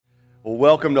Well,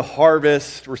 welcome to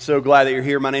Harvest. We're so glad that you're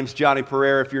here. My name's Johnny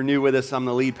Pereira. If you're new with us, I'm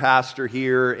the lead pastor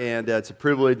here, and it's a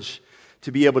privilege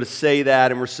to be able to say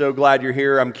that, and we're so glad you're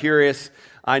here. I'm curious.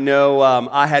 I know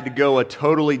I had to go a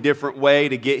totally different way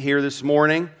to get here this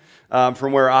morning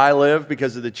from where I live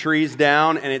because of the trees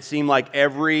down, and it seemed like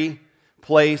every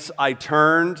place I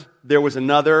turned, there was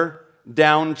another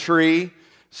down tree.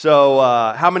 So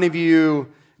how many of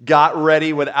you got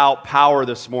ready without power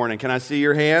this morning? Can I see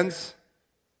your hands?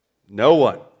 No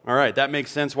one. All right, that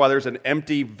makes sense why there's an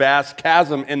empty, vast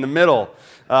chasm in the middle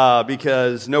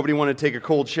because nobody wanted to take a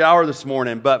cold shower this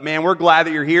morning. But man, we're glad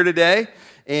that you're here today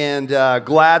and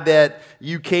glad that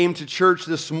you came to church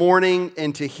this morning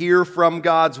and to hear from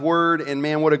God's Word. And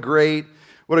man, what a great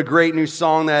new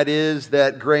song that is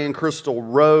that Gray and Crystal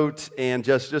wrote. And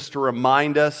just to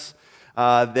remind us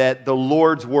that the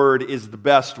Lord's Word is the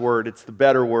best word. It's the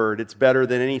better word. It's better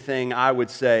than anything I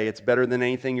would say. It's better than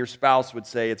anything your spouse would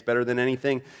say. It's better than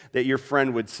anything that your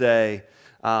friend would say.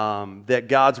 That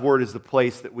God's Word is the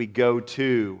place that we go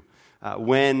to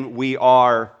when we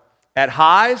are at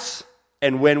highs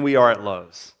and when we are at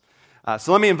lows.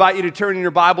 So let me invite you to turn in your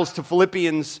Bibles to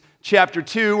Philippians chapter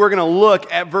 2. We're going to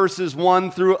look at verses 1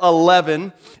 through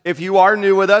 11. If you are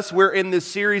new with us, we're in this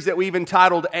series that we've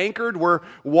entitled Anchored. We're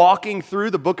walking through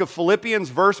the book of Philippians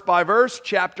verse by verse,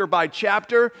 chapter by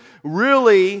chapter,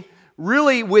 really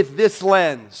with this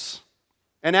lens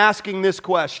and asking this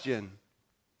question: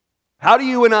 how do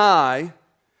you and I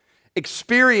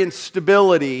experience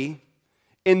stability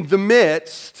in the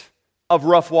midst of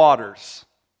rough waters?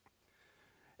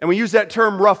 And we use that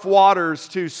term rough waters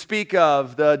to speak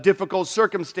of the difficult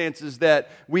circumstances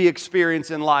that we experience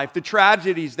in life, the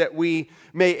tragedies that we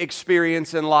may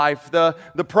experience in life, the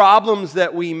problems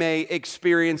that we may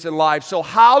experience in life. So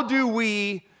how do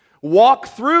we walk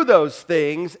through those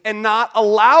things and not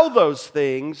allow those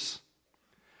things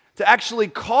to actually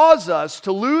cause us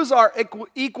to lose our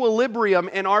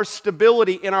equilibrium and our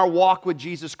stability in our walk with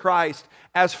Jesus Christ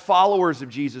as followers of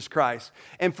Jesus Christ?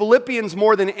 And Philippians,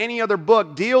 more than any other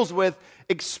book, deals with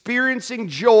experiencing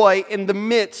joy in the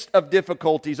midst of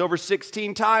difficulties. Over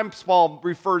 16 times, Paul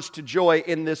refers to joy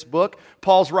in this book.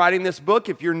 Paul's writing this book.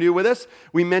 If you're new with us,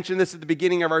 we mentioned this at the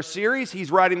beginning of our series.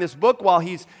 He's writing this book while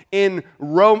he's in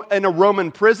Rome, in a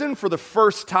Roman prison for the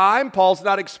first time. Paul's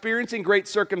not experiencing great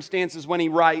circumstances when he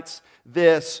writes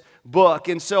this book.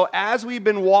 And so as we've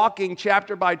been walking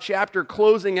chapter by chapter,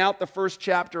 closing out the first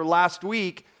chapter last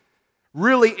week,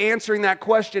 really answering that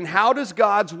question: how does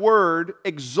God's Word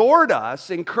exhort us,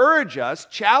 encourage us,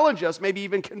 challenge us, maybe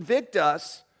even convict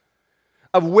us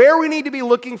of where we need to be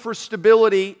looking for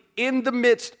stability in the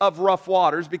midst of rough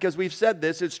waters? Because we've said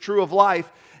this, it's true of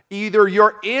life. Either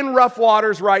you're in rough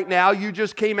waters right now, you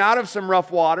just came out of some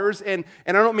rough waters, and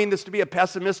I don't mean this to be a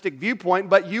pessimistic viewpoint,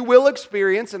 but you will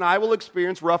experience, and I will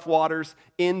experience, rough waters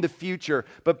in the future.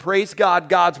 But praise God,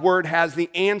 God's Word has the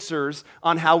answers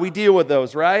on how we deal with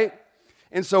those, right?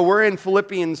 And so we're in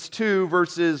Philippians 2,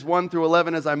 verses 1 through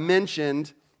 11, as I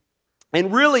mentioned.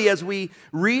 And really, as we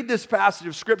read this passage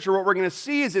of Scripture, what we're going to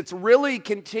see is it's really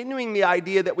continuing the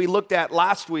idea that we looked at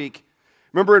last week.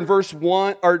 Remember in verse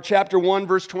 1 or chapter 1,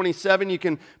 verse 27, you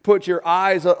can put your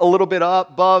eyes a little bit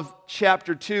up above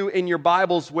chapter 2 in your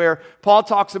Bibles, where Paul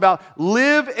talks about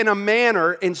live in a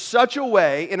manner, in such a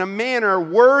way, in a manner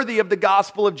worthy of the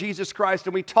gospel of Jesus Christ.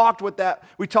 And we talked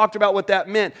about what that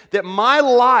meant. That my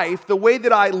life, the way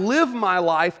that I live my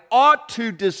life, ought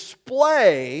to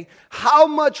display how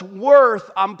much worth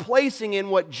I'm placing in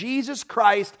what Jesus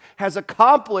Christ has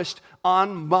accomplished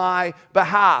on my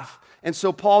behalf. And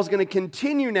so Paul's going to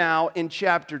continue now in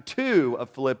chapter 2 of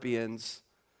Philippians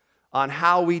on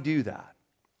how we do that.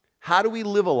 How do we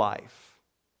live a life?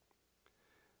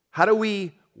 How do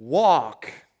we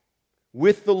walk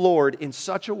with the Lord in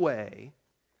such a way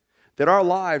that our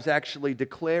lives actually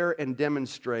declare and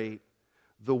demonstrate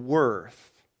the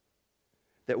worth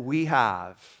that we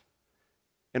have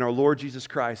in our Lord Jesus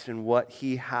Christ and what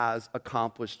He has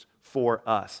accomplished for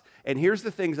us? And here's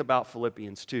the things about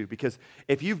Philippians 2, because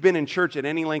if you've been in church at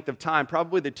any length of time,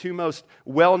 probably the two most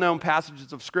well-known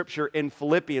passages of Scripture in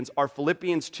Philippians are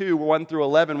Philippians 2, 1 through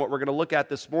 11, what we're going to look at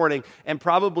this morning, and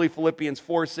probably Philippians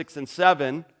 4, 6, and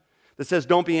 7, that says,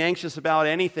 don't be anxious about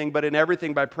anything, but in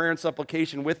everything by prayer and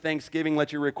supplication with thanksgiving,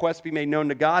 let your requests be made known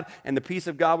to God, and the peace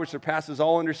of God which surpasses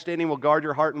all understanding will guard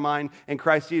your heart and mind in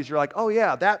Christ Jesus. You're like, oh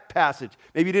yeah, that passage.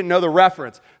 Maybe you didn't know the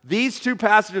reference. These two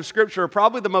passages of Scripture are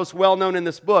probably the most well-known in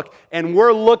this book, and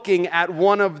we're looking at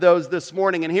one of those this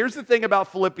morning. And here's the thing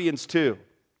about Philippians 2.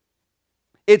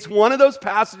 It's one of those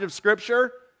passages of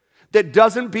Scripture that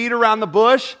doesn't beat around the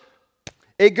bush.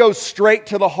 It goes straight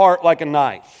to the heart like a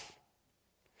knife.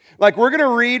 Like, we're going to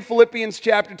read Philippians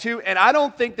chapter 2, and I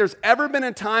don't think there's ever been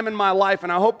a time in my life,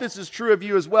 and I hope this is true of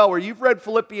you as well, where you've read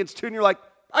Philippians 2 and you're like,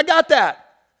 I got that.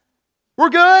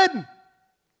 We're good.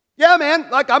 Yeah,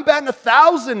 man, like I'm batting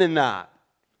 1,000 in that.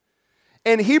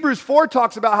 And Hebrews 4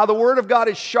 talks about how the Word of God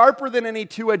is sharper than any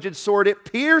two-edged sword. It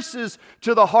pierces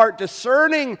to the heart,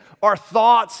 discerning our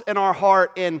thoughts and our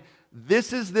heart. And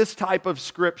this is this type of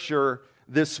scripture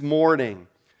this morning.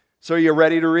 So are you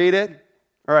ready to read it?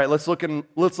 All right, let's look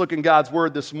in God's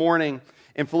Word this morning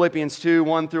in Philippians 2,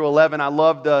 1 through 11. I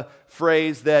love the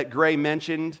phrase that Gray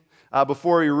mentioned.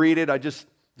 Before we read it, I just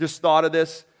thought of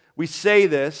this. We say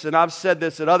this, and I've said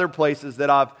this at other places that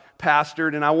I've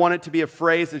pastored, and I want it to be a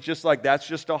phrase that's just like, that's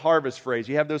just a harvest phrase.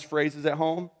 You have those phrases at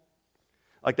home?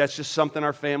 Like, that's just something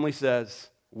our family says.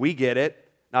 We get it.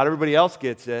 Not everybody else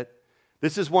gets it.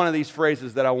 This is one of these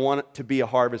phrases that I want it to be a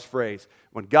harvest phrase.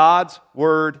 When God's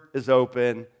Word is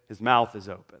open, His mouth is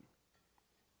open.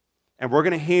 And we're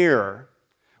going to hear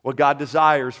what God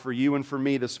desires for you and for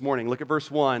me this morning. Look at verse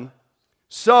 1.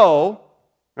 So,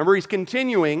 remember, he's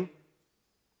continuing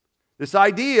this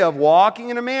idea of walking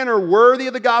in a manner worthy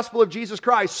of the gospel of Jesus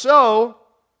Christ. So,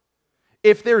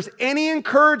 if there's any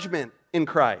encouragement in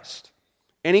Christ,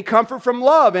 any comfort from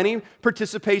love, any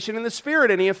participation in the Spirit,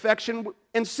 any affection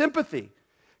and sympathy,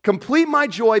 complete my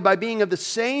joy by being of the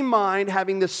same mind,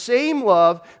 having the same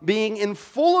love, being in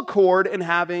full accord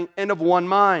and of one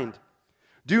mind.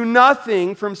 Do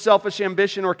nothing from selfish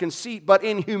ambition or conceit, but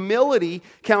in humility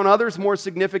count others more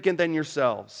significant than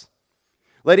yourselves.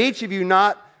 Let each of you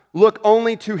not look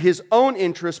only to his own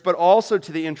interests, but also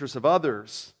to the interests of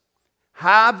others.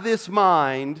 Have this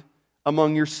mind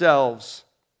among yourselves,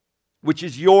 which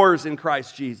is yours in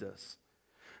Christ Jesus,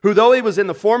 who though he was in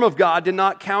the form of God, did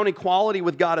not count equality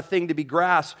with God a thing to be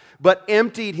grasped, but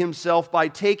emptied himself by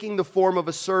taking the form of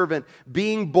a servant,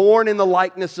 being born in the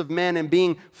likeness of men, and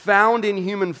being found in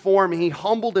human form, he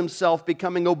humbled himself,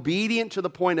 becoming obedient to the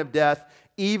point of death,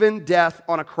 even death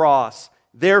on a cross.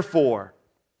 Therefore,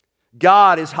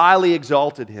 God has highly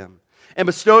exalted him and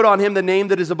bestowed on him the name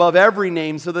that is above every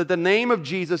name, so that the name of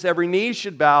Jesus every knee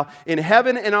should bow in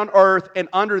heaven and on earth and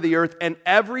under the earth, and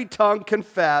every tongue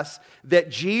confess that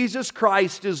Jesus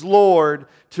Christ is Lord,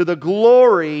 to the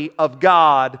glory of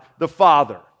God the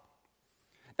Father.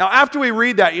 Now, after we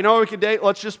read that, you know what we can do?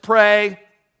 Let's just pray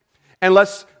and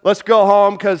let's go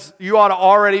home, because you ought to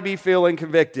already be feeling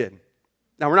convicted.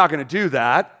 Now, we're not going to do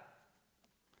that.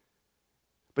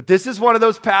 But this is one of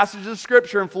those passages of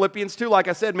Scripture in Philippians 2. Like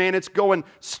I said, man, it's going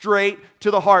straight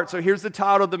to the heart. So here's the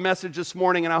title of the message this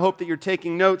morning, and I hope that you're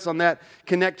taking notes on that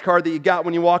Connect card that you got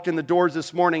when you walked in the doors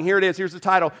this morning. Here it is. Here's the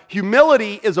title.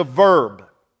 Humility is a verb.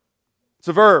 It's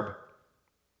a verb.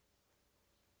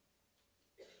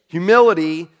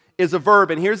 Humility is a verb.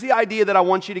 And here's the idea that I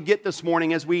want you to get this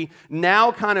morning as we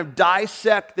now kind of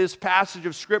dissect this passage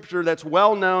of Scripture that's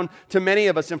well known to many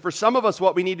of us. And for some of us,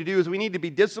 what we need to do is we need to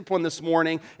be disciplined this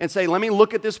morning and say, let me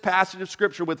look at this passage of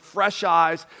Scripture with fresh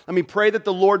eyes. Let me pray that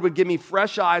the Lord would give me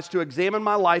fresh eyes to examine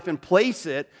my life and place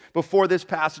it before this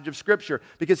passage of Scripture.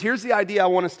 Because here's the idea I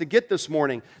want us to get this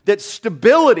morning, that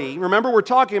stability, remember we're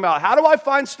talking about, how do I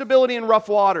find stability in rough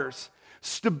waters?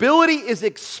 Stability is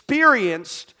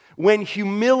experienced when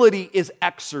humility is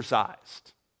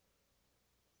exercised.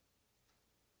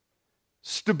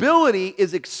 Stability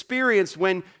is experienced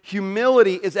when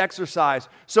humility is exercised.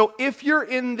 So if you're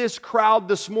in this crowd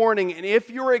this morning, and if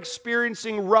you're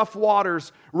experiencing rough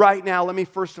waters right now, let me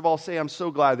first of all say I'm so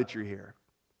glad that you're here.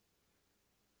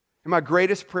 And my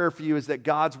greatest prayer for you is that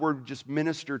God's Word would just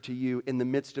minister to you in the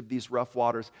midst of these rough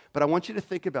waters. But I want you to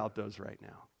think about those right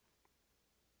now.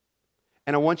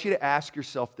 And I want you to ask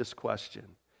yourself this question.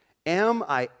 Am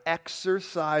I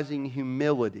exercising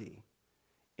humility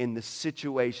in the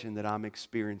situation that I'm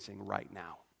experiencing right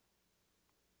now?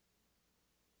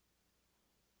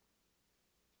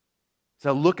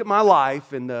 So look at my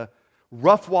life and the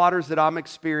rough waters that I'm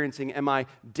experiencing. Am I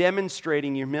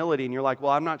demonstrating humility? And you're like,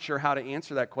 well, I'm not sure how to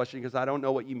answer that question because I don't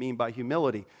know what you mean by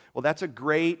humility. Well, that's a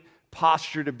great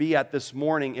posture to be at this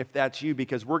morning if that's you,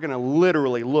 because we're going to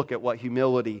literally look at what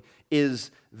humility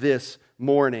is this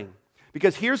morning.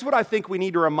 Because here's what I think we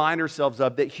need to remind ourselves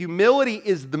of, that humility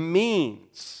is the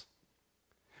means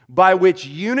by which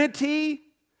unity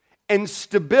and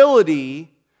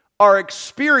stability are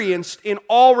experienced in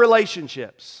all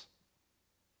relationships.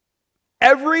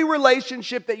 Every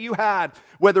relationship that you had,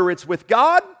 whether it's with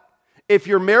God, if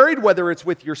you're married, whether it's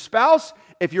with your spouse,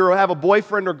 if you have a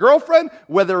boyfriend or girlfriend,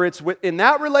 whether it's in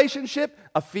that relationship,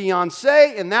 a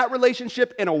fiancé, in that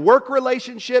relationship, in a work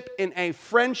relationship, in a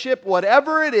friendship,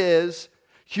 whatever it is,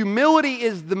 Humility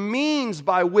is the means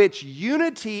by which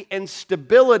unity and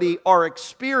stability are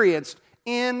experienced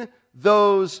in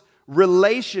those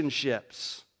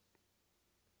relationships.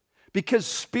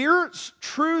 Because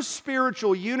true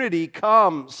spiritual unity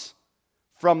comes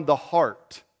from the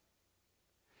heart.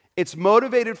 It's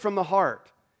motivated from the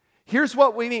heart. Here's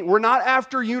what we mean. We're not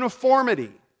after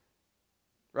uniformity,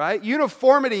 right?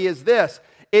 Uniformity is this.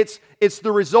 It's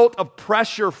the result of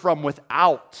pressure from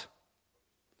without.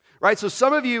 Right? So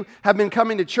some of you have been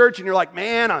coming to church and you're like,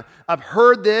 man, I've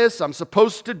heard this. I'm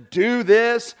supposed to do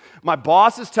this. My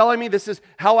boss is telling me this is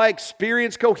how I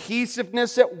experience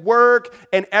cohesiveness at work.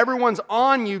 And everyone's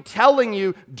on you telling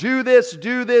you, do this,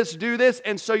 do this, do this.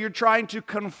 And so you're trying to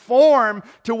conform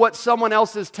to what someone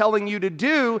else is telling you to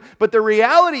do. But the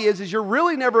reality is you're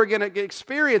really never going to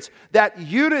experience that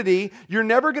unity. You're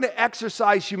never going to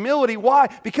exercise humility.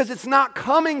 Why? Because it's not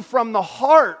coming from the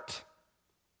heart.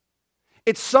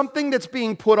 It's something that's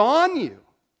being put on you.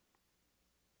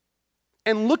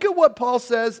 And look at what Paul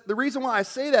says. The reason why I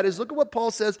say that is look at what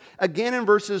Paul says again in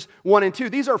verses 1 and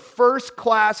 2. These are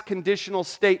first-class conditional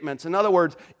statements. In other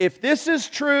words, if this is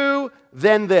true,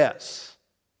 then this.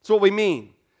 That's what we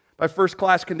mean by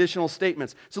first-class conditional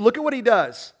statements. So look at what he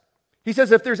does. He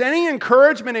says, if there's any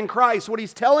encouragement in Christ, what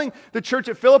he's telling the church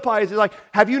at Philippi is like,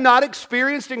 have you not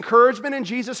experienced encouragement in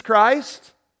Jesus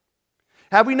Christ?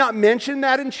 Have we not mentioned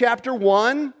that in chapter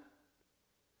 1?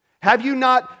 Have you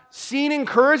not seen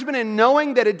encouragement in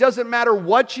knowing that it doesn't matter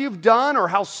what you've done or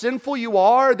how sinful you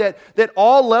are, that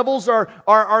all levels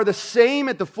are the same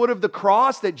at the foot of the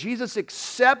cross, that Jesus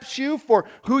accepts you for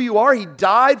who you are? He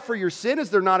died for your sin. Is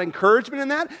there not encouragement in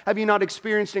that? Have you not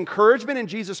experienced encouragement in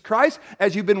Jesus Christ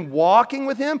as you've been walking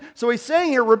with Him? So he's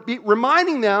saying here,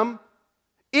 reminding them,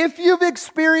 if you've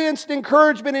experienced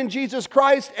encouragement in Jesus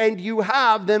Christ and you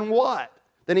have, then what?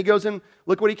 Then he goes and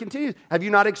look what he continues. Have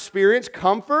you not experienced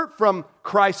comfort from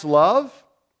Christ's love?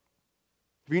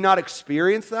 Have you not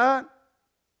experienced that?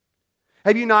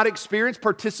 Have you not experienced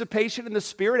participation in the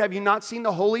Spirit? Have you not seen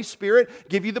the Holy Spirit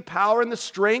give you the power and the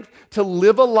strength to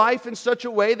live a life in such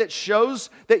a way that shows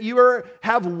that you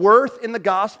have worth in the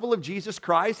gospel of Jesus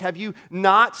Christ? Have you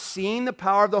not seen the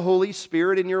power of the Holy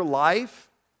Spirit in your life?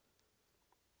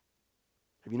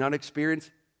 Have you not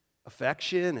experienced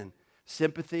affection and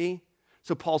sympathy?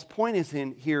 So Paul's point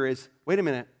here is, wait a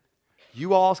minute,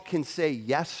 you all can say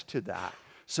yes to that.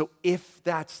 So if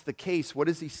that's the case, what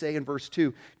does he say in verse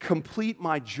 2? Complete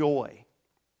my joy.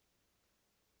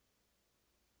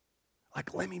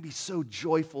 Like, let me be so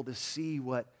joyful to see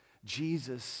what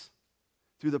Jesus,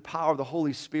 through the power of the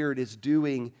Holy Spirit, is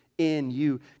doing in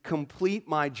you. Complete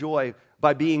my joy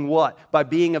by being what? By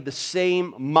being of the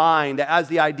same mind, as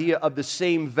the idea of the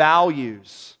same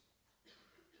values.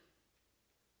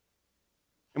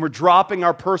 And we're dropping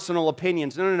our personal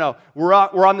opinions. No. We're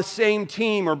on the same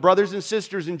team. We're brothers and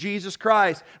sisters in Jesus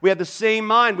Christ. We have the same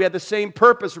mind. We have the same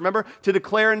purpose. Remember, to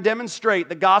declare and demonstrate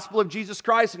the gospel of Jesus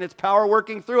Christ and its power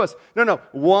working through us. No.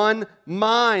 One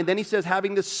mind. Then he says,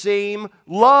 having the same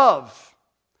love.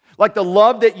 Like the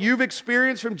love that you've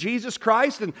experienced from Jesus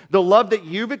Christ and the love that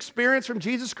you've experienced from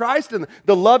Jesus Christ and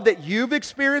the love that you've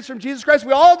experienced from Jesus Christ.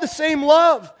 We all have the same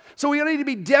love. So we need to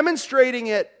be demonstrating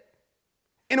it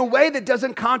in a way that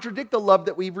doesn't contradict the love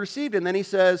that we've received. And then he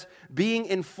says, being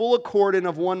in full accord and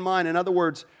of one mind. In other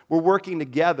words, we're working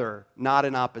together, not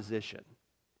in opposition.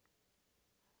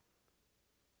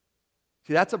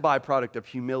 See, that's a byproduct of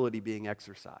humility being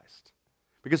exercised.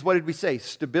 Because what did we say?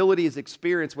 Stability is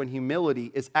experienced when humility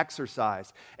is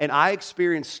exercised. And I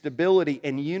experience stability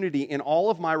and unity in all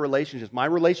of my relationships. My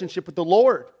relationship with the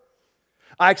Lord.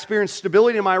 I experience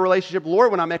stability in my relationship with the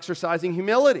Lord when I'm exercising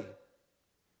humility.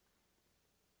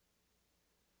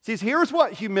 See, here's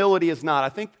what humility is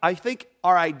not. I think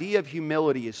our idea of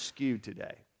humility is skewed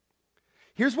today.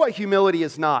 Here's what humility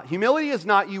is not. Humility is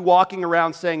not you walking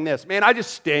around saying this, man, I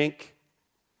just stink.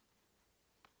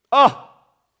 Oh,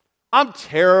 I'm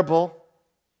terrible.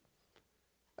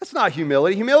 That's not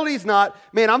humility. Humility is not,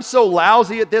 man, I'm so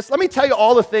lousy at this. Let me tell you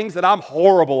all the things that I'm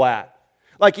horrible at.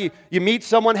 Like you meet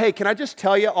someone, hey, can I just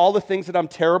tell you all the things that I'm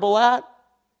terrible at?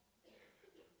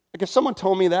 Like if someone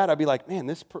told me that, I'd be like, man,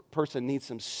 this person needs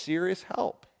some serious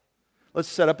help. Let's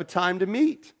set up a time to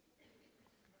meet.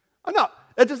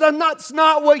 That's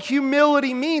not what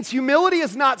humility means. Humility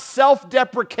is not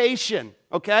self-deprecation,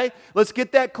 okay? Let's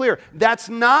get that clear. That's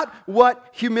not what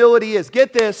humility is.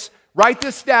 Get this, write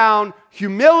this down.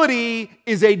 Humility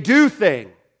is a do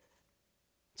thing.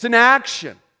 It's an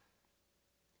action.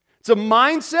 It's a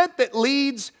mindset that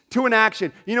leads to an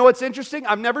action. You know what's interesting?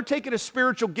 I've never taken a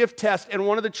spiritual gift test, and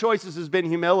one of the choices has been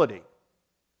humility.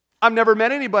 I've never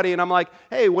met anybody and I'm like,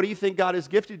 hey, what do you think God has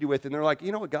gifted you with? And they're like,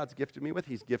 you know what God's gifted me with?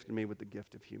 He's gifted me with the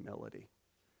gift of humility.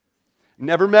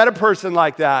 Never met a person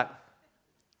like that.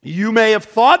 You may have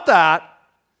thought that,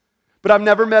 but I've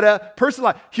never met a person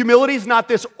like humility is not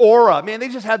this aura. Man, they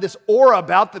just have this aura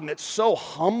about them that's so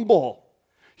humble.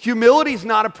 Humility is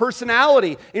not a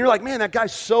personality. And you're like, man, that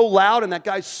guy's so loud and that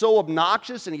guy's so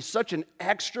obnoxious and he's such an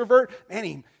extrovert. Man,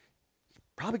 he's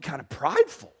probably kind of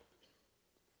prideful.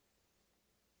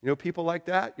 You know people like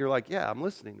that? You're like, yeah, I'm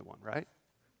listening to one, right?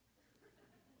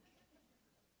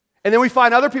 And then we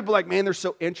find other people like, man, they're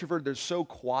so introverted, they're so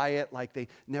quiet, like they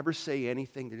never say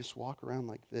anything. They just walk around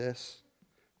like this.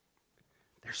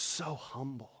 They're so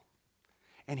humble.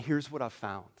 And here's what I've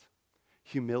found.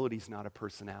 Humility is not a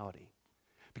personality.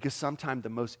 Because sometimes the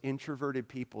most introverted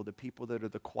people, the people that are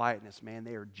the quietness, man,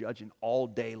 they are judging all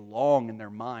day long in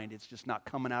their mind. It's just not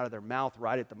coming out of their mouth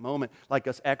right at the moment, like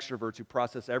us extroverts who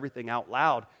process everything out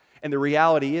loud. And the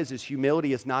reality is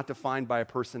humility is not defined by a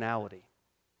personality.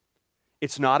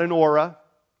 It's not an aura.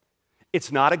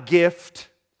 It's not a gift.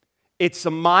 It's a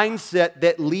mindset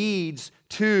that leads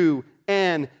to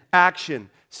an action.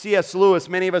 C.S. Lewis,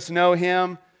 many of us know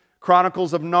him,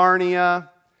 Chronicles of Narnia.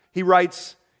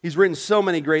 He's written so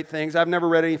many great things. I've never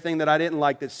read anything that I didn't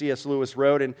like that C.S. Lewis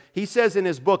wrote. And he says in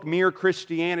his book, Mere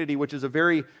Christianity, which is a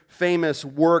very famous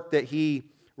work that he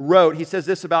wrote, he says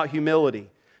this about humility.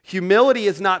 Humility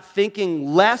is not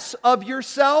thinking less of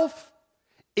yourself.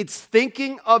 It's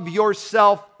thinking of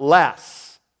yourself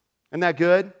less. Isn't that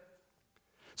good?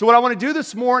 So what I want to do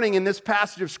this morning in this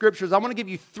passage of Scripture is I want to give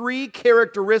you 3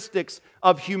 characteristics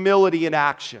of humility in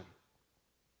action.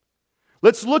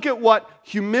 Let's look at what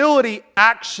humility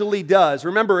actually does.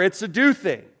 Remember, it's a do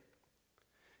thing.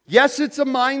 Yes, it's a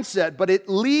mindset, but it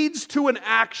leads to an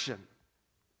action.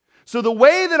 So the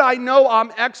way that I know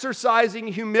I'm exercising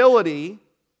humility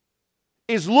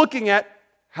is looking at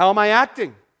how am I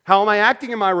acting? How am I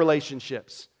acting in my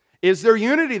relationships? Is there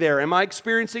unity there? Am I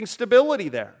experiencing stability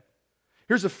there?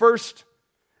 Here's the first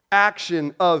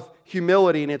action of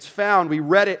humility, and it's found, we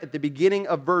read it at the beginning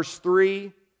of verse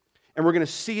 3, and we're going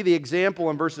to see the example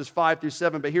in verses 5 through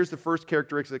 7, but here's the first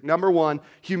characteristic. Number 1,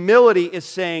 humility is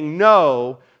saying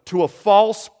no to a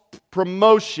false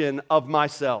promotion of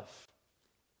myself.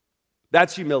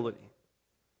 That's humility.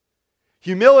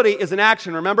 Humility is an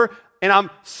action, remember? And I'm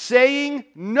saying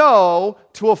no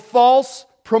to a false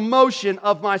promotion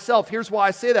of myself. Here's why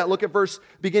I say that. Look at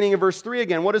beginning of verse 3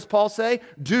 again. What does Paul say?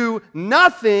 Do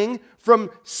nothing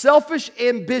from selfish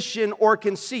ambition or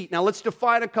conceit. Now let's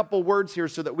define a couple words here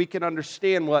so that we can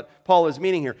understand what Paul is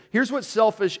meaning here. Here's what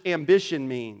selfish ambition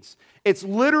means. It's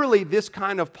literally this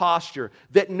kind of posture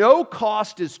that no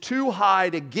cost is too high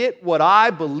to get what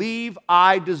I believe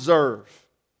I deserve.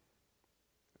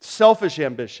 Selfish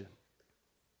ambition.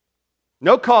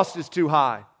 No cost is too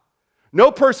high. No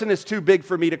person is too big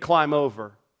for me to climb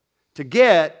over to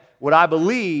get what I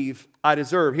believe I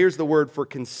deserve. Here's the word for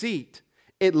conceit.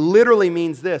 It literally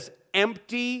means this,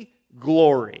 empty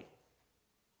glory.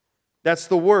 That's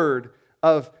the word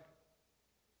of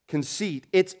conceit.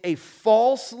 It's a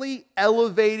falsely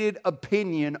elevated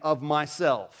opinion of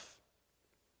myself.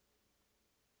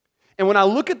 And when I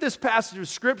look at this passage of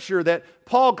Scripture that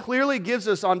Paul clearly gives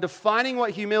us on defining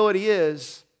what humility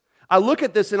is, I look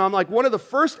at this and I'm like, one of the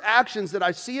first actions that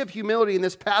I see of humility in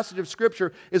this passage of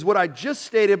Scripture is what I just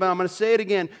stated, but I'm going to say it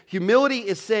again. Humility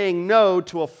is saying no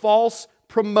to a false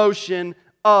promotion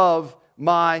of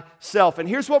myself. And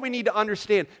here's what we need to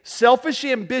understand. Selfish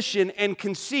ambition and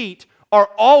conceit are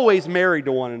always married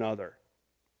to one another.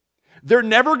 They're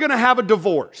never going to have a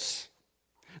divorce.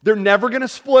 They're never going to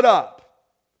split up.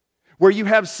 Where you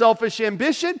have selfish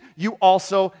ambition, you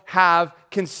also have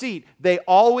conceit. They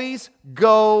always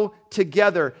go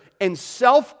together. And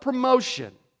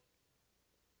self-promotion,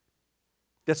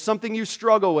 that's something you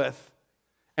struggle with.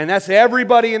 And that's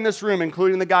everybody in this room,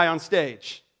 including the guy on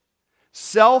stage.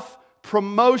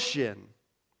 Self-promotion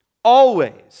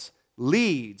always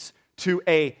leads to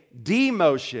a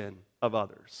demotion of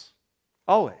others.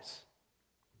 Always.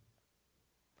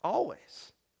 Always.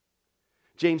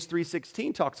 James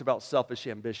 3:16 talks about selfish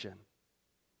ambition.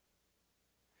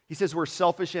 He says where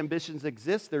selfish ambitions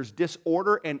exist, there's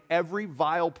disorder and every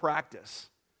vile practice.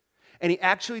 And he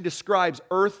actually describes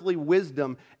earthly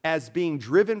wisdom as being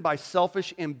driven by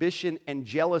selfish ambition and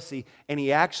jealousy, and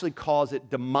he actually calls it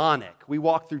demonic. We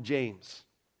walked through James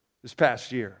this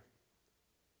past year.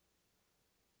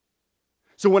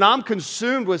 So when I'm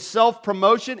consumed with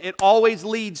self-promotion, it always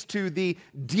leads to the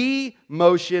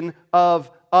demotion of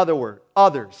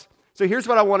others. So here's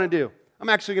what I want to do. I'm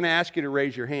actually going to ask you to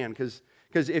raise your hand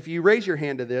because if you raise your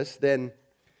hand to this, then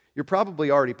you're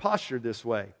probably already postured this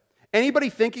way. Anybody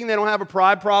thinking they don't have a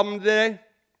pride problem today?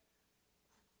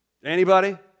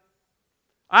 Anybody?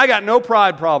 I got no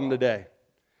pride problem today.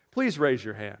 Please raise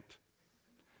your hand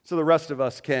so the rest of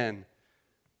us can,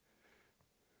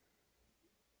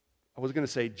 I was going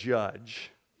to say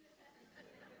judge,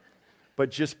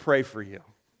 but just pray for you.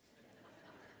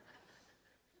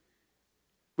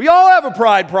 We all have a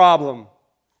pride problem.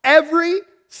 Every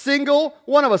single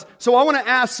one of us. So I want to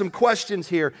ask some questions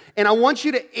here, and I want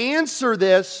you to answer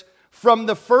this from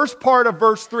the first part of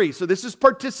verse 3. So this is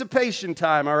participation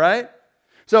time, all right?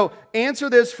 So answer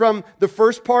this from the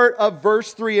first part of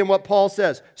verse 3 and what Paul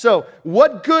says. So,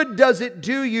 what good does it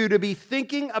do you to be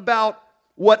thinking about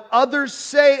what others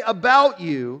say about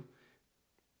you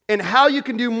and how you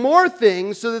can do more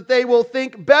things so that they will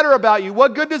think better about you?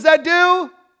 What good does that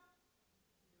do?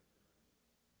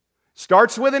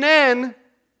 Starts with an N.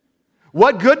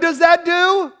 What good does that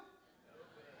do?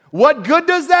 What good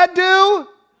does that do?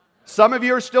 Some of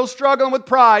you are still struggling with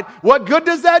pride. What good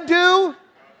does that do?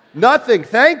 Nothing.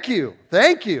 Thank you.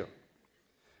 Thank you.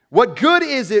 What good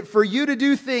is it for you to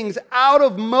do things out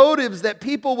of motives that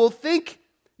people will think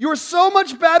you're so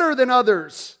much better than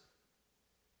others?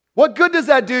 What good does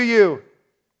that do you?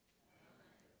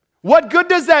 What good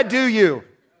does that do you?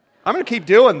 I'm going to keep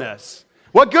doing this.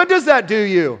 What good does that do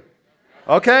you?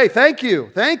 Okay, thank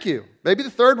you. Thank you. Maybe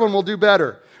the third one will do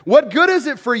better. What good is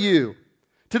it for you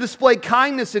to display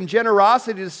kindness and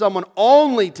generosity to someone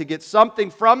only to get something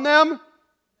from them?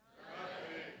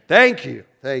 Thank you.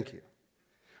 Thank you.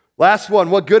 Last one.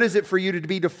 What good is it for you to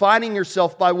be defining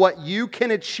yourself by what you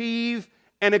can achieve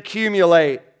and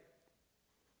accumulate?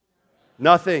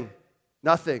 Nothing.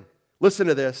 Nothing. Listen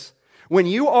to this. When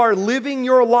you are living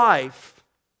your life,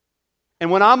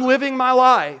 and when I'm living my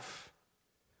life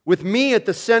with me at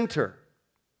the center,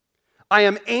 I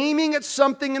am aiming at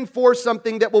something and for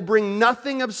something that will bring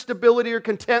nothing of stability or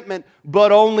contentment,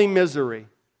 but only misery.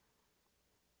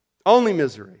 Only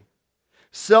misery.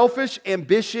 Selfish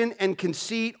ambition and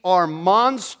conceit are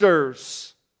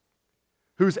monsters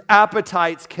whose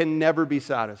appetites can never be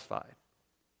satisfied.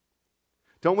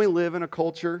 Don't we live in a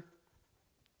culture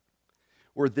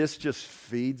where this just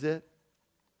feeds it?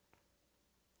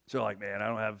 So like, man, I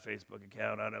don't have a Facebook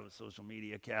account. I don't have a social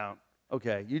media account.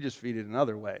 Okay, you just feed it in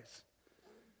other ways.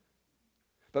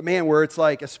 But man, where it's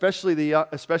like, especially the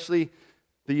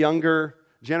younger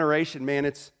generation, man,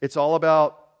 it's all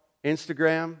about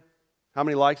Instagram. How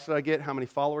many likes did I get? How many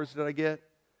followers did I get?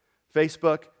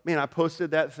 Facebook, man, I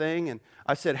posted that thing and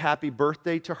I said happy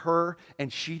birthday to her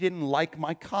and she didn't like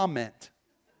my comment.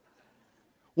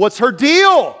 What's her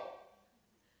deal?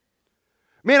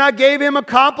 Man, I gave him a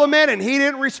compliment and he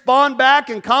didn't respond back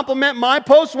and compliment my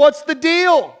post. What's the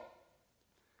deal?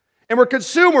 And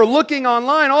we're looking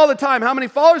online all the time. How many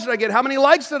followers did I get? How many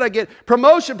likes did I get?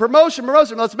 Promotion.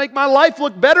 Let's make my life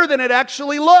look better than it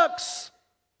actually looks.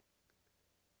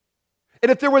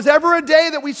 And if there was ever a day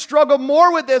that we struggle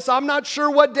more with this, I'm not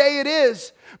sure what day it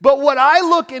is. But what I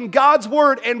look in God's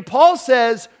Word, and Paul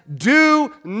says,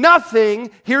 do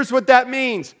nothing. Here's what that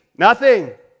means.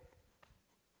 Nothing.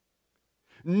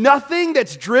 Nothing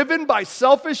that's driven by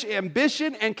selfish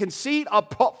ambition and conceit, a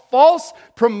false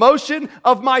promotion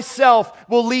of myself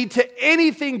will lead to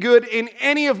anything good in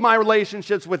any of my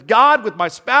relationships with God, with my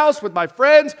spouse, with my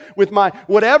friends, with my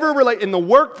whatever, in the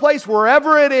workplace,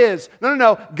 wherever it is.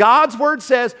 No. God's Word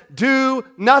says, do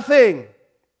nothing.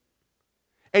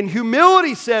 And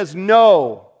humility says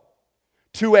no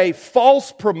to a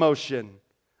false promotion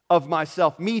of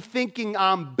myself, me thinking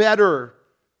I'm better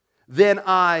than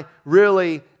I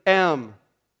really am.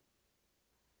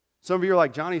 Some of you are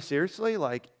like, Johnny, seriously?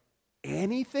 Like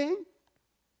anything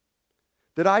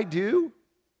that I do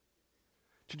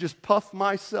to just puff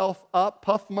myself up,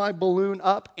 puff my balloon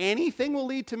up, anything will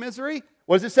lead to misery?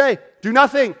 What does it say? Do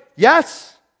nothing.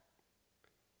 Yes.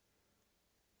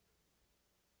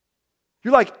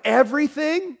 You're like,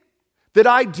 everything that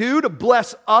I do to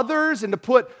bless others and to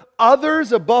put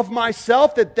others above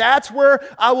myself, that's where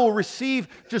I will receive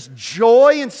just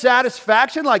joy and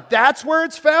satisfaction? Like that's where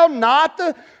it's found, not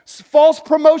the false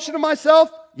promotion of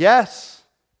myself? Yes.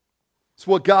 It's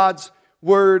what God's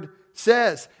Word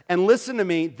says. And listen to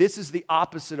me, this is the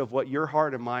opposite of what your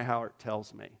heart and my heart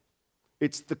tells me.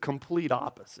 It's the complete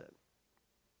opposite.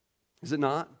 Is it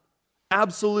not?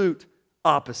 Absolute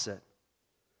opposite.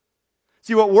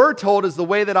 See, what we're told is the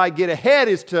way that I get ahead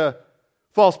is to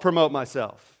false promote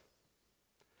myself.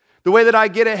 The way that I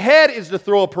get ahead is to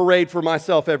throw a parade for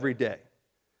myself every day.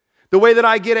 The way that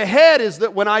I get ahead is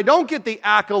that when I don't get the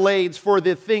accolades for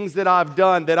the things that I've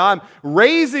done, that I'm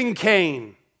raising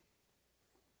Cain.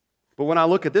 But when I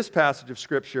look at this passage of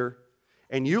Scripture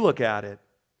and you look at it,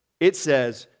 it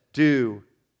says, do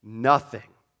nothing.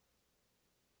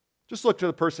 Just look to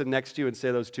the person next to you and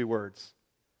say those two words.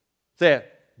 Say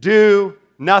it. Do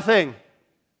nothing.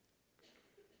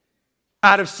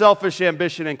 Out of selfish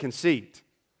ambition and conceit.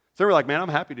 So we're like, man, I'm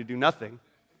happy to do nothing.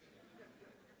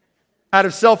 Out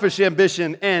of selfish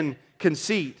ambition and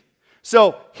conceit.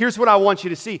 So here's what I want you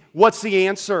to see. What's the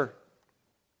answer?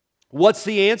 What's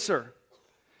the answer?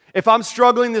 If I'm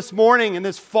struggling this morning in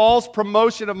this false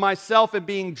promotion of myself and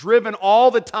being driven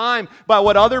all the time by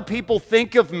what other people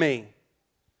think of me,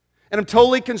 and I'm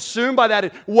totally consumed by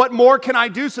that. What more can I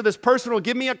do so this person will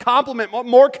give me a compliment? What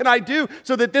more can I do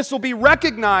so that this will be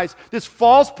recognized? This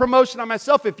false promotion on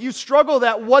myself. If you struggle with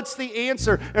that, what's the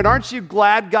answer? And aren't you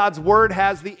glad God's Word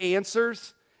has the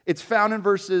answers? It's found in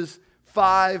verses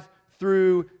 5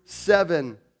 through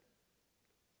 7.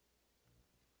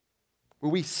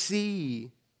 Where we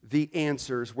see the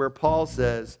answers, where Paul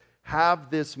says, have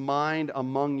this mind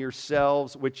among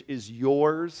yourselves, which is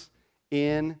yours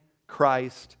in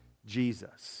Christ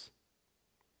Jesus.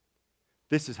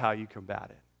 This is how you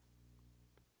combat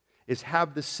it. Is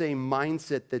have the same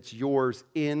mindset that's yours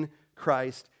in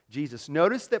Christ Jesus.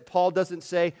 Notice that Paul doesn't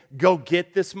say, go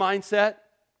get this mindset.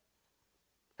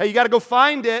 Hey, you got to go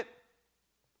find it.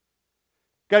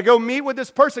 Got to go meet with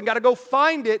this person. Got to go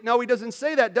find it. No, he doesn't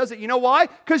say that, does it? You know why?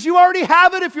 Because you already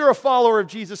have it if you're a follower of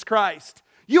Jesus Christ.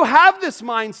 You have this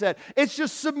mindset. It's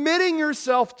just submitting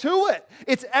yourself to it.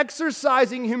 It's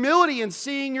exercising humility and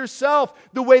seeing yourself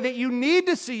the way that you need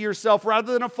to see yourself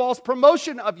rather than a false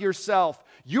promotion of yourself.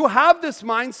 You have this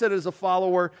mindset as a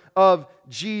follower of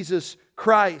Jesus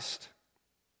Christ.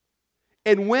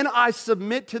 And when I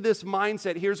submit to this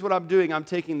mindset, here's what I'm doing. I'm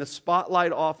taking the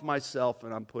spotlight off myself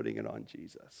and I'm putting it on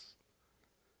Jesus.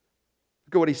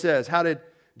 Look at what he says. How did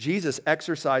Jesus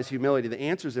exercise humility? The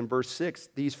answer is in verse 6.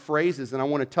 These phrases, and I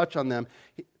want to touch on them.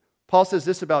 Paul says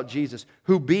this about Jesus,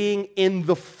 who being in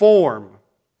the form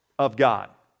of God.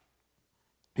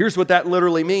 Here's what that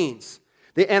literally means.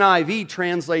 The NIV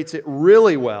translates it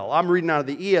really well. I'm reading out of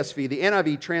the ESV. The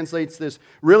NIV translates this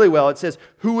really well. It says,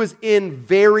 who is in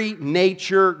very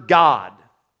nature God.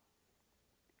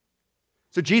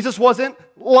 So Jesus wasn't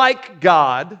like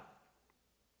God.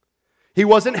 He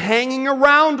wasn't hanging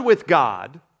around with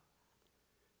God.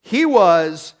 He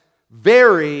was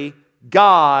very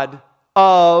God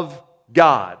of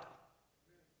God.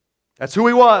 That's who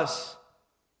he was.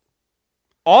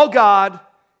 All God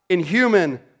in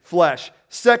human flesh.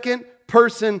 Second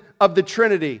person of the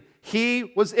Trinity.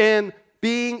 He was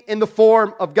being in the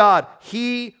form of God.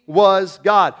 He was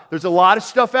God. There's a lot of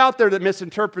stuff out there that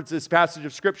misinterprets this passage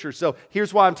of Scripture. So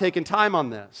here's why I'm taking time on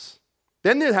this.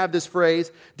 Then they have this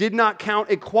phrase, did not count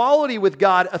equality with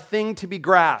God a thing to be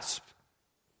grasped.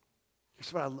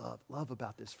 Here's what I love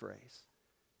about this phrase.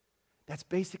 That's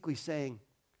basically saying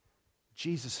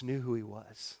Jesus knew who he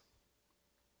was.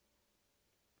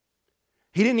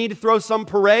 He didn't need to throw some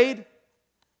parade.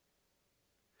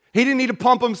 He didn't need to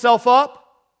pump himself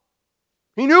up.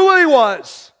 He knew who he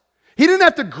was. He didn't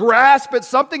have to grasp at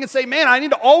something and say, man, I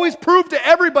need to always prove to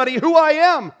everybody who I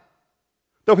am.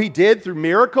 Though he did through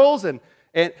miracles and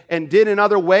did in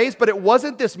other ways, but it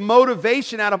wasn't this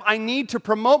motivation out of, I need to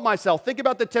promote myself. Think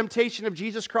about the temptation of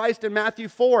Jesus Christ in Matthew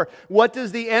 4. What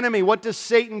does the enemy, what does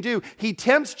Satan do? He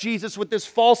tempts Jesus with this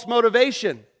false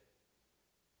motivation.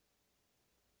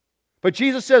 But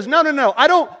Jesus says, no, I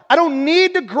don't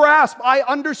need to grasp. I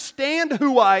understand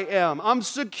who I am. I'm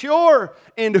secure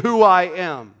in who I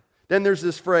am. Then there's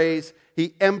this phrase,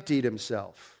 he emptied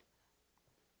himself.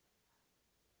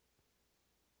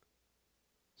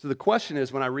 So the question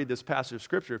is, when I read this passage of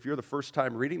Scripture, if you're the first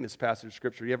time reading this passage of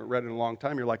Scripture, you haven't read it in a long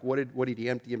time, you're like, what did he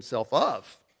empty himself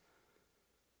of?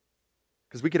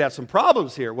 Because we could have some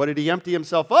problems here. What did he empty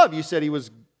himself of? You said he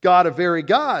was God, a very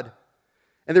God.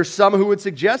 And there's some who would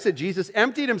suggest that Jesus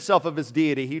emptied himself of his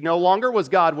deity. He no longer was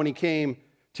God when he came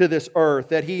to this earth,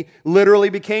 that he literally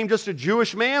became just a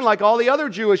Jewish man like all the other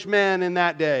Jewish men in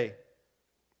that day.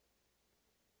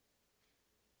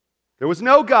 There was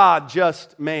no God,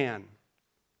 just man.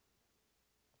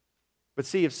 But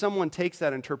see, if someone takes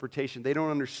that interpretation, they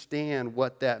don't understand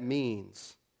what that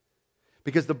means.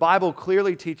 Because the Bible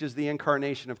clearly teaches the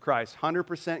incarnation of Christ.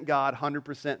 100% God,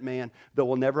 100% man, though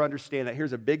we'll never understand that.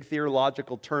 Here's a big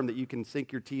theological term that you can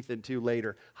sink your teeth into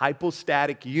later.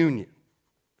 Hypostatic union.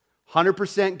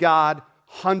 100% God,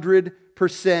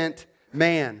 100%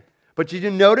 man. But you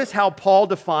notice how Paul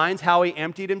defines how he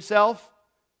emptied himself?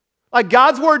 Like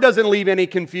God's word doesn't leave any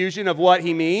confusion of what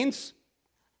he means.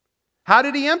 How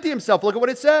did he empty himself? Look at what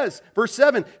it says. Verse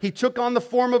 7, he took on the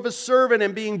form of a servant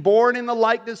and being born in the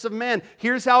likeness of men.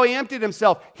 Here's how he emptied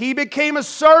himself. He became a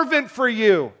servant for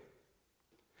you.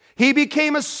 He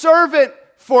became a servant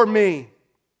for me.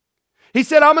 He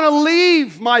said, I'm going to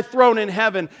leave my throne in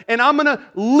heaven and I'm going to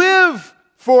live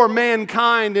for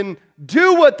mankind and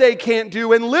do what they can't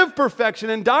do and live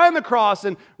perfection and die on the cross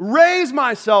and raise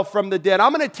myself from the dead.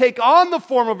 I'm going to take on the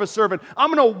form of a servant.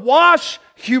 I'm going to wash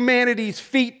humanity's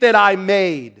feet that I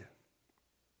made.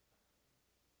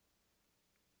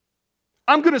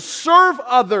 I'm going to serve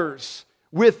others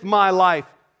with my life.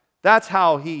 That's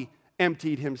how he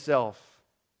emptied himself.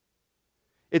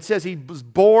 It says he was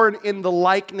born in the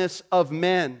likeness of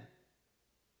men.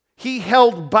 He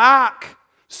held back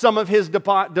some of his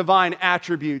divine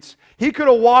attributes. He could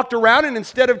have walked around and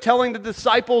instead of telling the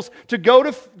disciples to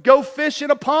go fish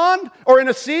in a pond or in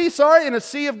a sea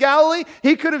of Galilee,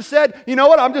 he could have said, you know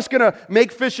what, I'm just going to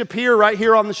make fish appear right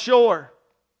here on the shore.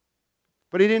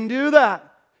 But he didn't do that.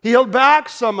 He held back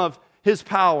some of his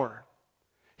power.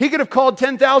 He could have called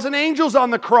 10,000 angels on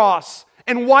the cross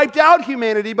and wiped out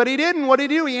humanity, but he didn't. What did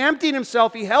he do? He emptied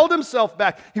himself. He held himself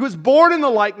back. He was born in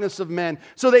the likeness of men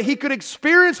so that he could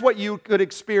experience what you could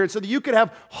experience, so that you could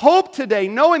have hope today,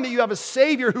 knowing that you have a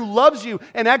Savior who loves you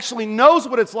and actually knows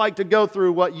what it's like to go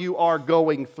through what you are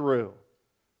going through.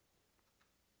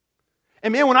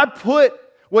 And man, when I put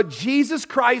what Jesus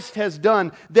Christ has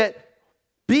done, that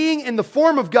being in the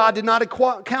form of God did not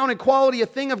count equality a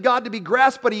thing of God to be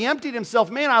grasped, but he emptied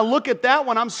himself. Man, I look at that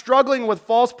when I'm struggling with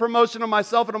false promotion of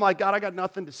myself, and I'm like, God, I got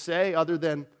nothing to say other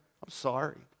than, I'm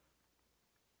sorry.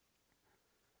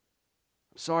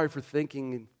 I'm sorry for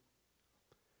thinking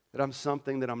that I'm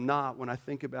something that I'm not when I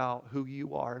think about who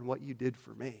you are and what you did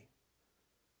for me.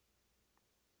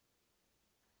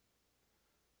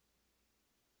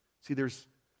 See, there's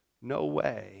no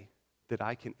way that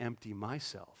I can empty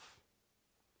myself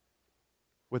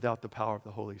without the power of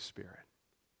the Holy Spirit.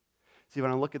 See,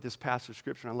 when I look at this passage of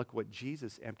Scripture and I look at what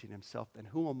Jesus emptied himself, then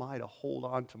who am I to hold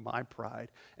on to my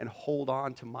pride and hold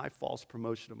on to my false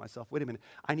promotion of myself? Wait a minute,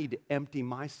 I need to empty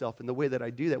myself. And the way that I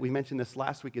do that, we mentioned this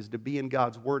last week, is to be in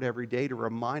God's Word every day, to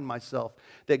remind myself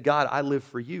that, God, I live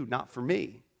for you, not for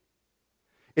me.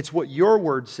 It's what your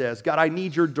Word says. God, I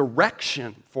need your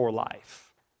direction for life.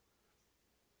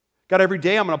 God, every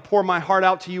day I'm going to pour my heart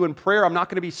out to you in prayer. I'm not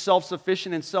going to be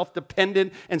self-sufficient and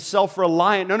self-dependent and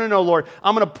self-reliant. No, Lord.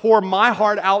 I'm going to pour my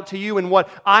heart out to you in what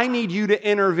I need you to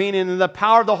intervene in, and the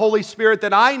power of the Holy Spirit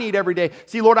that I need every day.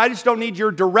 See, Lord, I just don't need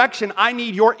your direction. I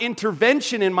need your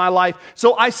intervention in my life.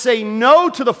 So I say no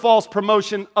to the false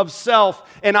promotion of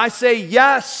self, and I say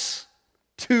yes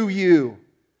to you.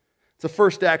 It's the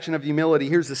first action of humility.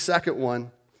 Here's the second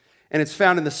one, and it's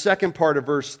found in the second part of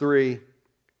verse 3.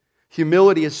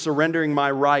 Humility is surrendering my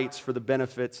rights for the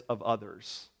benefits of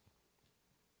others.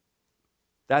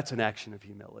 That's an action of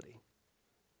humility.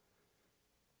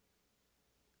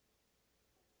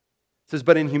 It says,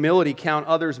 but in humility count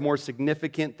others more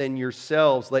significant than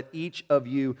yourselves. Let each of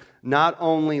you not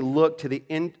only look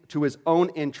to his own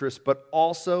interests, but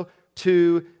also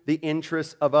to the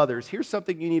interests of others. Here's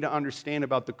something you need to understand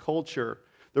about the culture,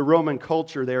 the Roman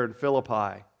culture there in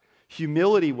Philippi.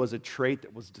 Humility was a trait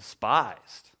that was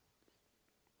despised.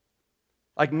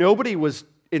 Like nobody was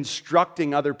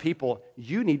instructing other people,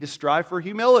 you need to strive for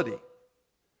humility.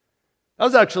 That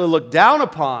was actually looked down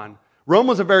upon. Rome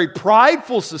was a very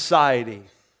prideful society.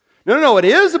 No, it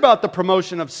is about the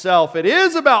promotion of self. It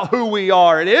is about who we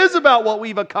are. It is about what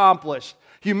we've accomplished.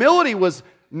 Humility was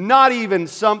not even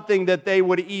something that they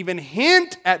would even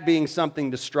hint at being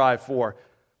something to strive for.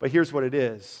 But here's what it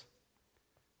is.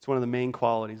 It's one of the main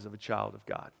qualities of a child of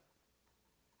God.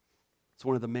 It's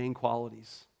one of the main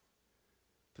qualities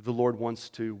that the Lord wants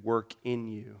to work in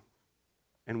you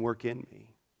and work in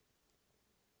me.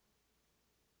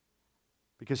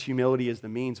 Because humility is the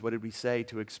means, what did we say,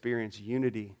 to experience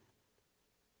unity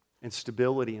and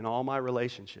stability in all my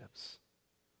relationships.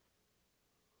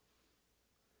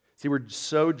 See, we're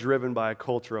so driven by a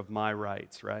culture of my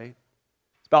rights, right?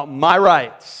 It's about my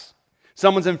rights.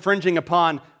 Someone's infringing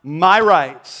upon my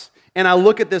rights. And I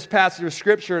look at this passage of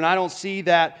Scripture and I don't see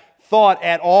that thought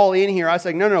at all in here. I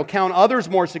say, no, count others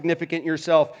more significant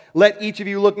yourself. Let each of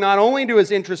you look not only to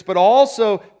his interest, but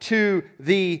also to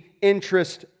the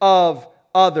interest of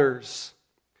others.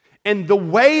 And the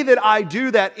way that I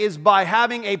do that is by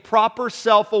having a proper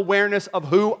self-awareness of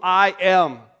who I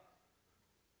am.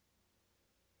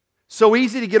 So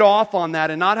easy to get off on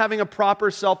that and not having a proper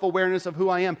self-awareness of who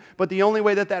I am. But the only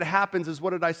way that that happens is, what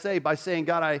did I say? By saying,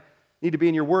 God, I need to be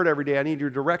in your word every day. I need your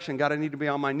direction. God, I need to be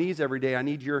on my knees every day. I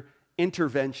need your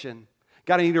intervention.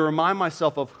 God, I need to remind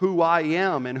myself of who I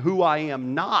am and who I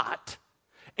am not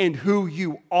and who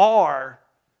you are,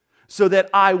 so that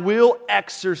I will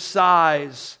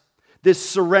exercise this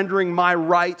surrendering my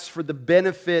rights for the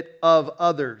benefit of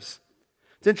others.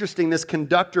 It's interesting, this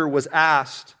conductor was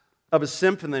asked of a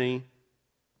symphony,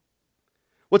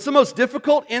 what's the most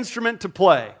difficult instrument to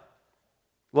play?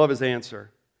 Love his answer.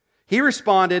 He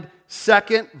responded,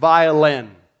 second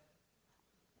violin.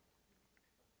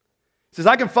 He says,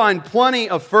 I can find plenty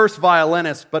of first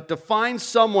violinists, but to find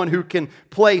someone who can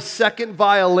play second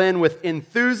violin with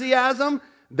enthusiasm,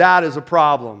 that is a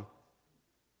problem.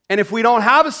 And if we don't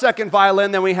have a second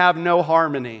violin, then we have no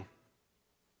harmony.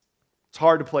 It's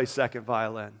hard to play second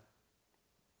violin.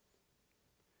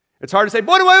 It's hard to say,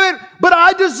 wait, but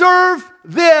I deserve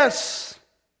this.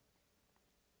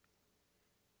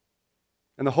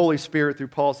 And the Holy Spirit through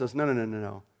Paul says,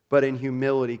 no. But in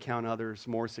humility count others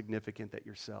more significant than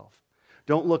yourself.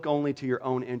 Don't look only to your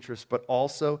own interests, but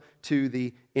also to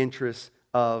the interests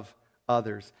of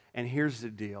others. And here's the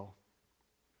deal.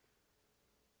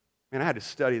 Man, I had to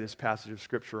study this passage of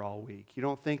Scripture all week. You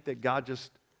don't think that God just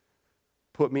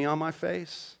put me on my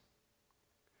face?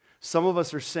 Some of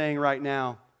us are saying right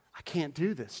now, I can't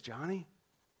do this, Johnny.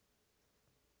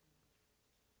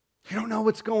 You don't know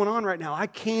what's going on right now. I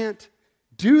can't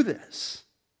do this.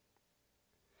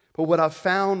 But what I've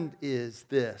found is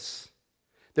this,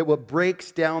 that what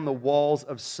breaks down the walls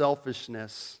of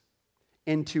selfishness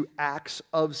into acts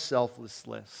of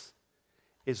selflessness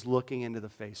is looking into the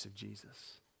face of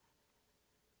Jesus.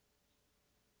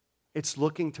 It's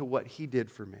looking to what He did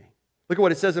for me. Look at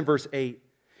what it says in verse 8.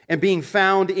 And being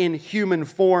found in human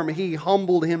form, He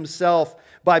humbled Himself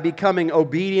by becoming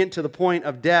obedient to the point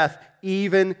of death,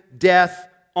 even death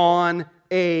on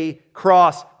a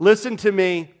cross. Listen to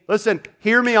me. Listen,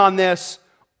 hear me on this.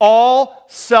 All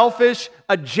selfish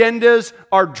agendas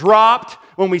are dropped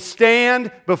when we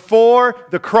stand before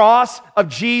the cross of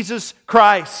Jesus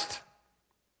Christ.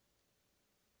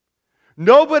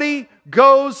 Nobody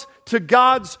goes to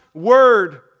God's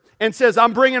Word and says,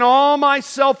 I'm bringing all my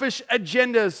selfish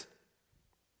agendas,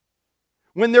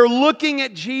 when they're looking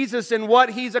at Jesus and what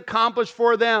He's accomplished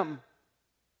for them.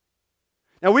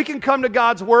 Now, we can come to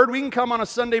God's Word. We can come on a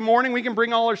Sunday morning. We can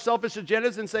bring all our selfish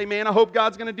agendas and say, man, I hope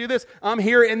God's going to do this. I'm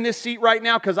here in this seat right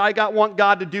now because I want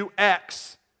God to do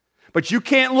X. But you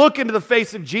can't look into the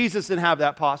face of Jesus and have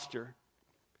that posture.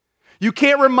 You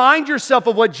can't remind yourself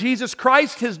of what Jesus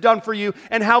Christ has done for you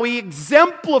and how He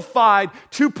exemplified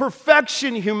to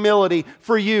perfection humility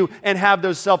for you and have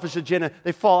those selfish agendas.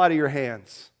 They fall out of your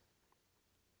hands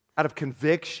out of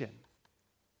conviction.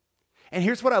 And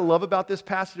here's what I love about this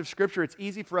passage of Scripture. It's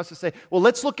easy for us to say, well,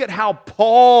 let's look at how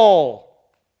Paul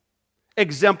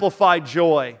exemplified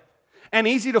joy. And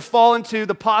easy to fall into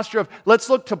the posture of, let's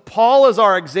look to Paul as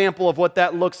our example of what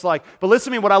that looks like. But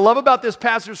listen to me, what I love about this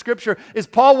passage of Scripture is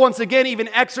Paul once again even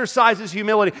exercises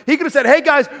humility. He could have said, hey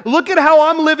guys, look at how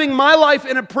I'm living my life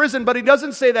in a prison. But he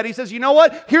doesn't say that. He says, you know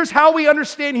what? Here's how we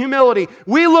understand humility.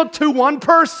 We look to one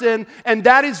person, and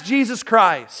that is Jesus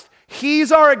Christ.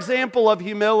 He's our example of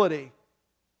humility.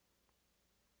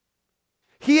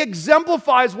 He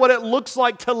exemplifies what it looks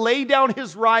like to lay down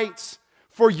His rights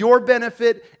for your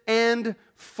benefit and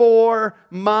for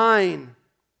mine.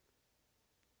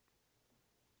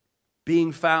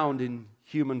 Being found in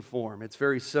human form. It's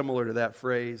very similar to that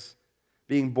phrase,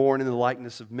 being born in the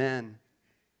likeness of men.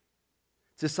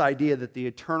 It's this idea that the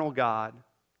eternal God,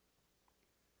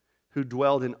 who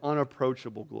dwelled in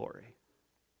unapproachable glory,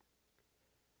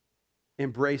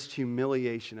 embraced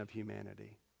humiliation of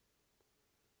humanity.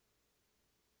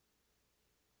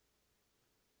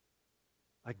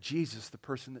 Like Jesus, the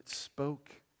person that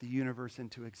spoke the universe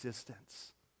into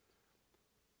existence.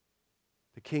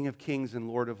 The King of Kings and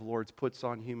Lord of Lords puts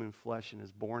on human flesh and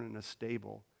is born in a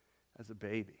stable as a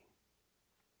baby.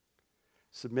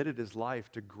 Submitted his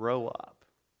life to grow up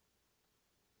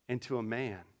into a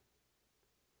man.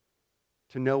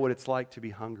 To know what it's like to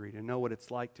be hungry, to know what it's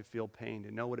like to feel pain,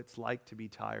 to know what it's like to be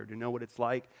tired, to know what it's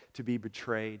like to be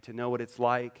betrayed, to know what it's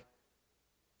like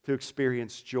to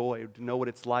experience joy, to know what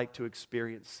it's like to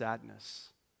experience sadness.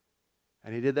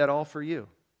 And He did that all for you.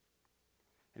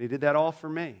 And He did that all for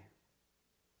me.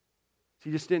 He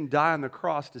just didn't die on the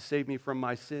cross to save me from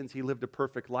my sins. He lived a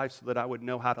perfect life so that I would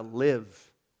know how to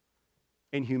live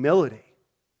in humility.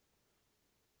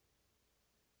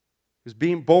 He was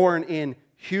being born in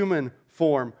human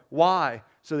form. Why?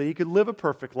 So that He could live a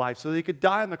perfect life, so that He could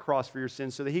die on the cross for your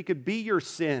sins, so that He could be your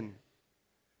sin.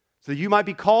 So that you might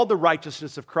be called the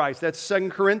righteousness of Christ. That's 2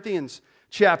 Corinthians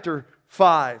chapter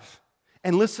 5.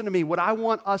 And listen to me, what I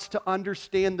want us to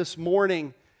understand this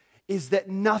morning is that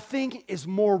nothing is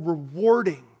more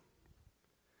rewarding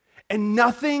and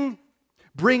nothing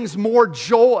brings more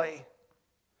joy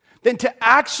than to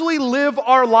actually live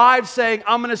our lives saying,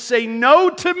 I'm going to say no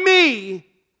to me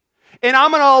And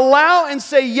I'm going to allow and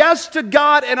say yes to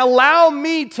God and allow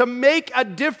me to make a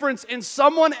difference in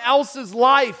someone else's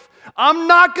life. I'm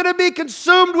not going to be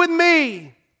consumed with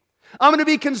me. I'm going to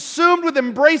be consumed with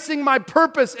embracing my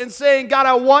purpose and saying, God,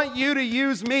 I want you to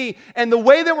use me. And the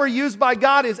way that we're used by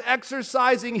God is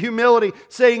exercising humility,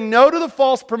 saying no to the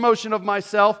false promotion of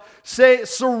myself,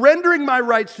 surrendering my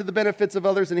rights to the benefits of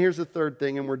others. And here's the third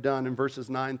thing, and we're done in verses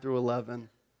 9 through 11.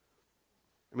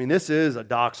 I mean, this is a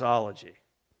doxology.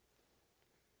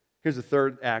 Here's the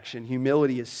third action.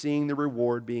 Humility is seeing the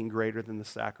reward being greater than the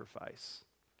sacrifice.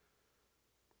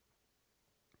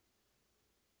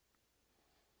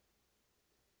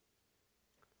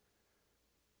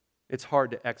 It's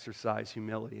hard to exercise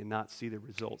humility and not see the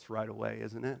results right away,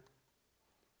 isn't it?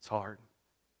 It's hard.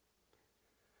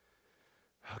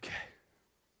 Okay.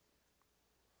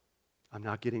 I'm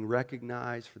not getting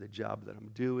recognized for the job that I'm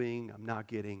doing. I'm not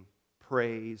getting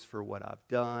praise for what I've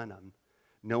done.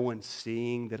 No one's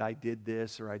seeing that I did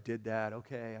this or I did that.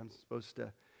 Okay, I'm supposed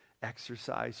to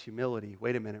exercise humility.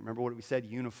 Wait a minute. Remember what we said?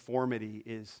 Uniformity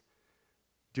is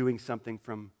doing something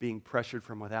from being pressured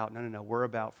from without. No. We're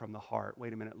about from the heart.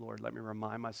 Wait a minute, Lord. Let me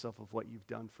remind myself of what you've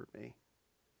done for me.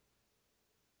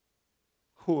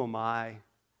 Who am I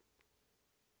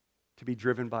to be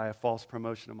driven by a false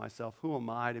promotion of myself? Who am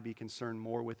I to be concerned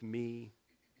more with me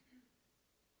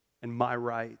and my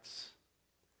rights?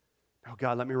 Oh,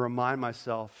 God, let me remind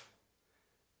myself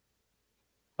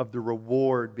of the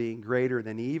reward being greater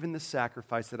than even the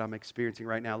sacrifice that I'm experiencing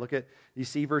right now. Look at, you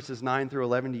see verses 9 through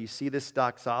 11. Do you see this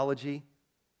doxology?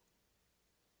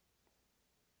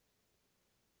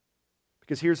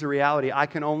 Because here's the reality. I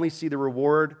can only see the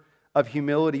reward of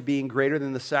humility being greater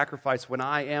than the sacrifice when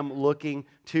I am looking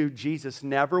to Jesus.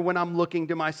 Never when I'm looking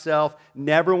to myself,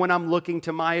 never when I'm looking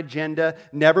to my agenda,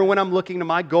 never when I'm looking to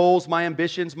my goals, my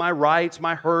ambitions, my rights,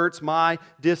 my hurts, my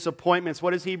disappointments.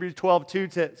 What does Hebrews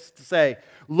 12:2 say?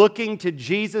 Looking to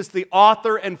Jesus, the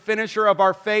author and finisher of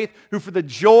our faith, who for the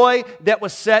joy that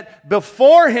was set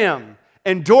before him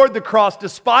endured the cross,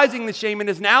 despising the shame, and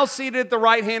is now seated at the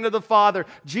right hand of the Father.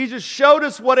 Jesus showed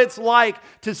us what it's like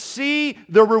to see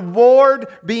the reward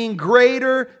being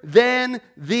greater than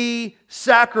the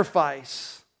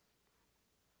sacrifice.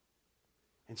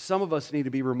 And some of us need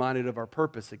to be reminded of our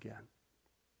purpose again.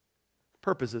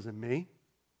 Purpose isn't me.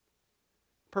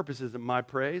 Purpose isn't my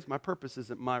praise. My purpose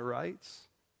isn't my rights.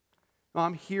 No,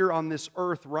 I'm here on this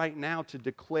earth right now to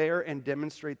declare and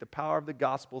demonstrate the power of the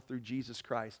gospel through Jesus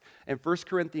Christ. And 1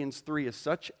 Corinthians 3 is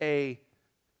such a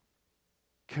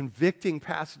convicting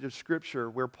passage of Scripture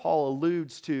where Paul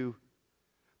alludes to,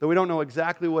 though we don't know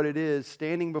exactly what it is,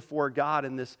 standing before God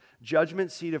in this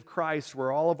judgment seat of Christ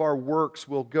where all of our works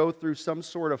will go through some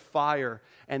sort of fire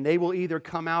and they will either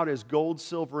come out as gold,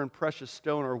 silver, and precious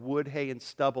stone or wood, hay, and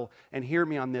stubble. And hear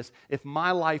me on this. If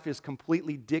my life is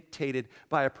completely dictated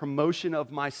by a promotion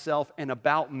of myself and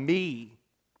about me,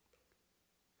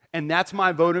 and that's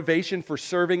my motivation for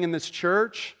serving in this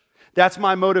church, that's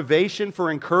my motivation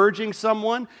for encouraging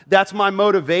someone. That's my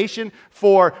motivation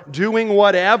for doing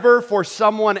whatever for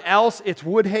someone else. It's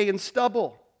wood, hay, and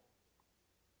stubble.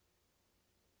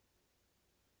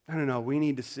 No. We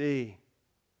need to see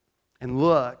and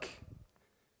look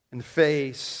in the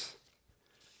face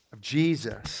of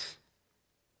Jesus.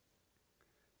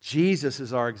 Jesus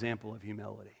is our example of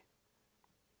humility.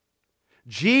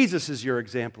 Jesus is your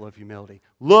example of humility.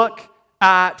 Look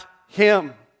at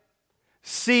Him.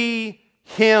 See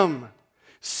Him.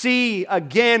 See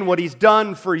again what He's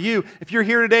done for you. If you're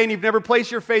here today and you've never placed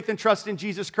your faith and trust in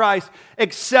Jesus Christ,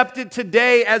 accept it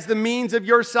today as the means of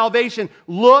your salvation.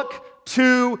 Look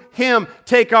to Him.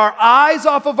 Take our eyes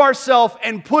off of ourselves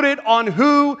and put it on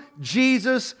who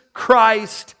Jesus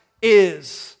Christ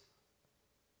is.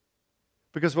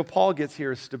 Because what Paul gets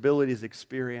here is stability is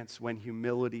experienced when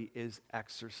humility is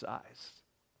exercised.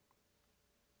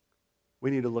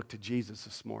 We need to look to Jesus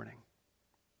this morning.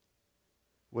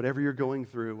 Whatever you're going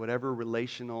through, whatever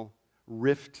relational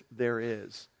rift there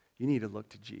is, you need to look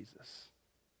to Jesus.